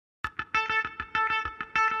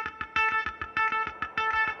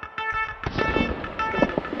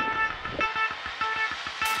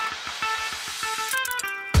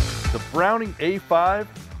Browning A5,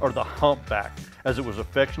 or the Humpback, as it was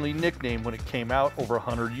affectionately nicknamed when it came out over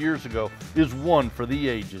 100 years ago, is one for the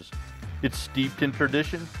ages. It's steeped in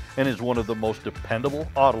tradition and is one of the most dependable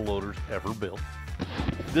autoloaders ever built.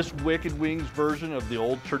 This Wicked Wings version of the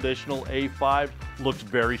old traditional A5 looks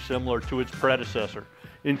very similar to its predecessor,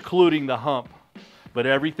 including the hump, but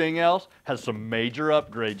everything else has some major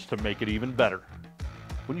upgrades to make it even better.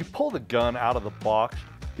 When you pull the gun out of the box,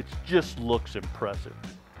 it just looks impressive.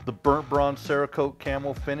 The burnt bronze Cerakote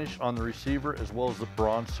camo finish on the receiver as well as the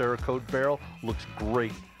bronze Cerakote barrel looks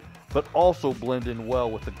great, but also blend in well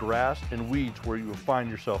with the grass and weeds where you will find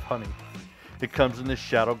yourself hunting. It comes in this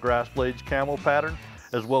Shadow Grass Blades camo pattern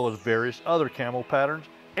as well as various other camo patterns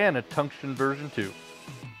and a tungsten version too.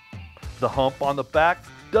 The hump on the back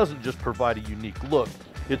doesn't just provide a unique look,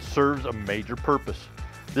 it serves a major purpose.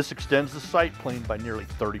 This extends the sight plane by nearly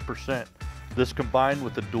 30%. This combined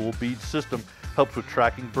with the dual bead system helps with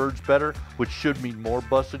tracking birds better, which should mean more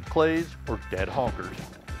busted clays or dead honkers.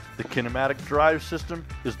 The kinematic drive system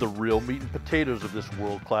is the real meat and potatoes of this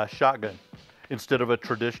world-class shotgun. Instead of a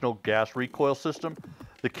traditional gas recoil system,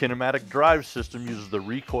 the kinematic drive system uses the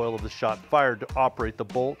recoil of the shot fired to operate the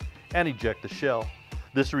bolt and eject the shell.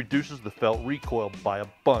 This reduces the felt recoil by a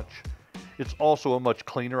bunch. It's also a much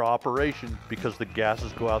cleaner operation because the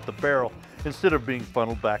gases go out the barrel instead of being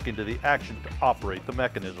funneled back into the action to operate the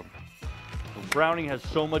mechanism. Browning has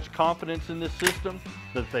so much confidence in this system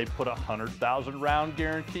that they put a 100,000 round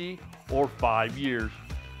guarantee or 5 years.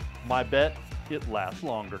 My bet, it lasts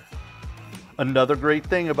longer. Another great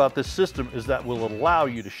thing about this system is that it will allow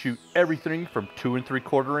you to shoot everything from 2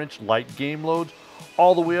 3/4 inch light game loads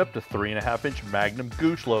all the way up to 3.5 inch Magnum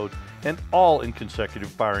goose loads, and all in consecutive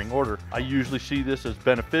firing order. I usually see this as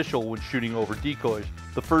beneficial when shooting over decoys.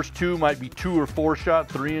 The first two might be 2 or 4 shot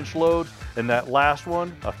 3-inch loads, and that last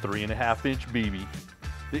one a 3.5 inch BB.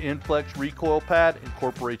 The Inflex recoil pad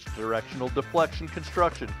incorporates directional deflection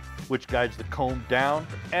construction, which guides the comb down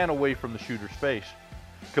and away from the shooter's face.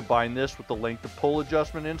 Combine this with the length of pull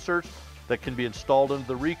adjustment inserts that can be installed into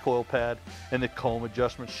the recoil pad and the comb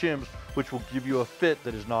adjustment shims, which will give you a fit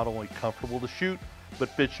that is not only comfortable to shoot, but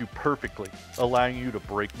fits you perfectly, allowing you to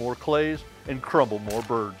break more clays and crumble more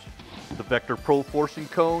birds. The Vector Pro Forcing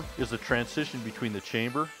Cone is the transition between the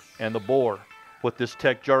chamber and the bore. What this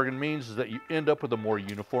tech jargon means is that you end up with a more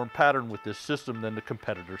uniform pattern with this system than the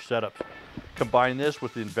competitor setups. Combine this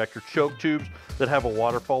with the Invector choke tubes that have a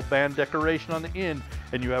waterfall band decoration on the end,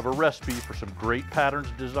 and you have a recipe for some great patterns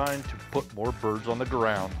designed to put more birds on the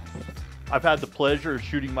ground. I've had the pleasure of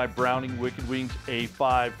shooting my Browning Wicked Wings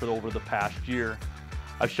A5 for over the past year.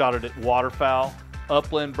 I've shot it at waterfowl,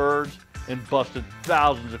 upland birds, and busted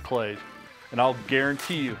thousands of clays. And I'll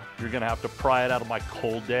guarantee you're gonna have to pry it out of my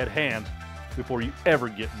cold dead hands before you ever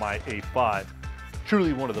get my A5.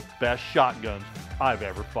 Truly one of the best shotguns I've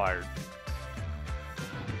ever fired.